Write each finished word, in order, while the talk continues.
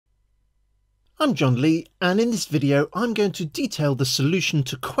I'm John Lee, and in this video I'm going to detail the solution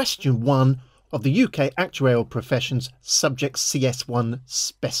to question 1 of the UK Actuarial Professions Subject CS1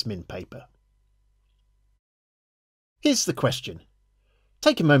 Specimen paper. Here's the question.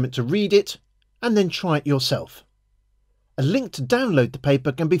 Take a moment to read it and then try it yourself. A link to download the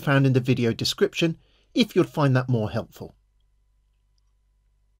paper can be found in the video description if you'd find that more helpful.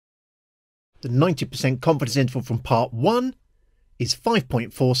 The 90% confidence interval from part 1 is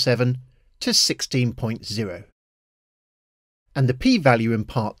 5.47 to 16.0. And the p-value in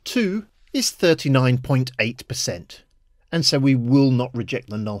part 2 is 39.8%, and so we will not reject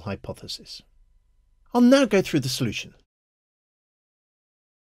the null hypothesis. I'll now go through the solution.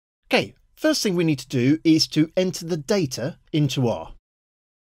 Okay, first thing we need to do is to enter the data into R.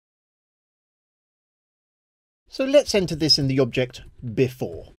 So let's enter this in the object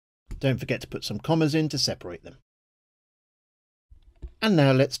before. Don't forget to put some commas in to separate them. And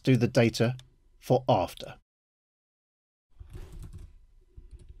now let's do the data for after.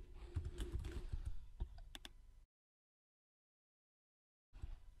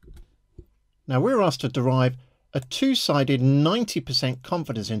 Now we're asked to derive a two-sided 90%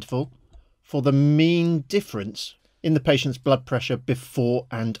 confidence interval for the mean difference in the patient's blood pressure before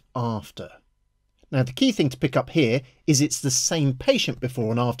and after. Now the key thing to pick up here is it's the same patient before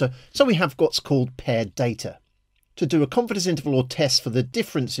and after, so we have what's called paired data. To do a confidence interval or test for the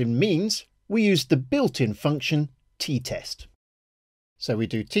difference in means, we use the built-in function t-test. So we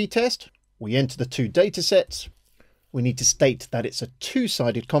do t-test, we enter the two data sets, we need to state that it's a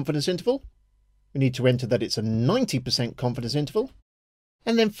two-sided confidence interval, we need to enter that it's a 90% confidence interval,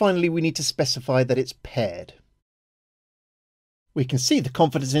 and then finally we need to specify that it's paired. We can see the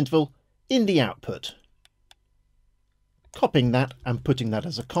confidence interval in the output. Copying that and putting that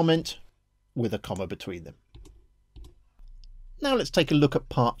as a comment with a comma between them. Now let's take a look at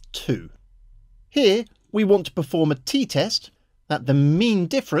part 2. Here we want to perform a t-test that the mean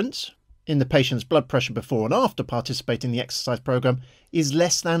difference in the patient's blood pressure before and after participating in the exercise program is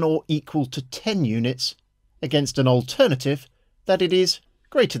less than or equal to 10 units against an alternative that it is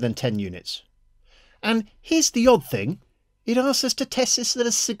greater than 10 units. And here's the odd thing, it asks us to test this at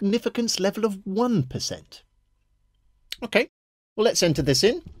a significance level of 1%. Okay, well let's enter this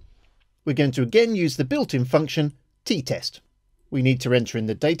in. We're going to again use the built-in function t-test. We need to enter in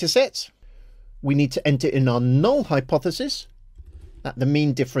the data sets. We need to enter in our null hypothesis that the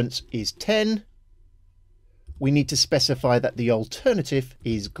mean difference is 10. We need to specify that the alternative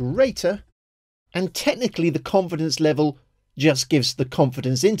is greater, and technically the confidence level just gives the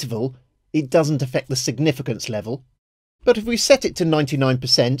confidence interval. It doesn't affect the significance level. But if we set it to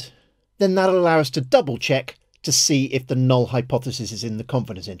 99%, then that'll allow us to double check to see if the null hypothesis is in the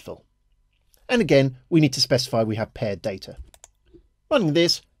confidence interval. And again, we need to specify we have paired data. Running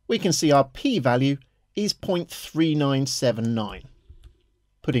this, we can see our p-value is 0.3979.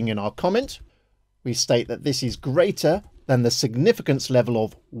 Putting in our comment, we state that this is greater than the significance level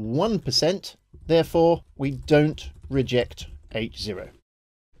of 1%, therefore we don't reject H0.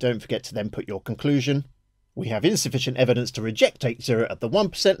 Don't forget to then put your conclusion. We have insufficient evidence to reject H0 at the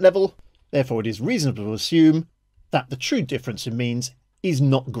 1% level, therefore it is reasonable to assume that the true difference in means is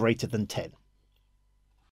not greater than 10.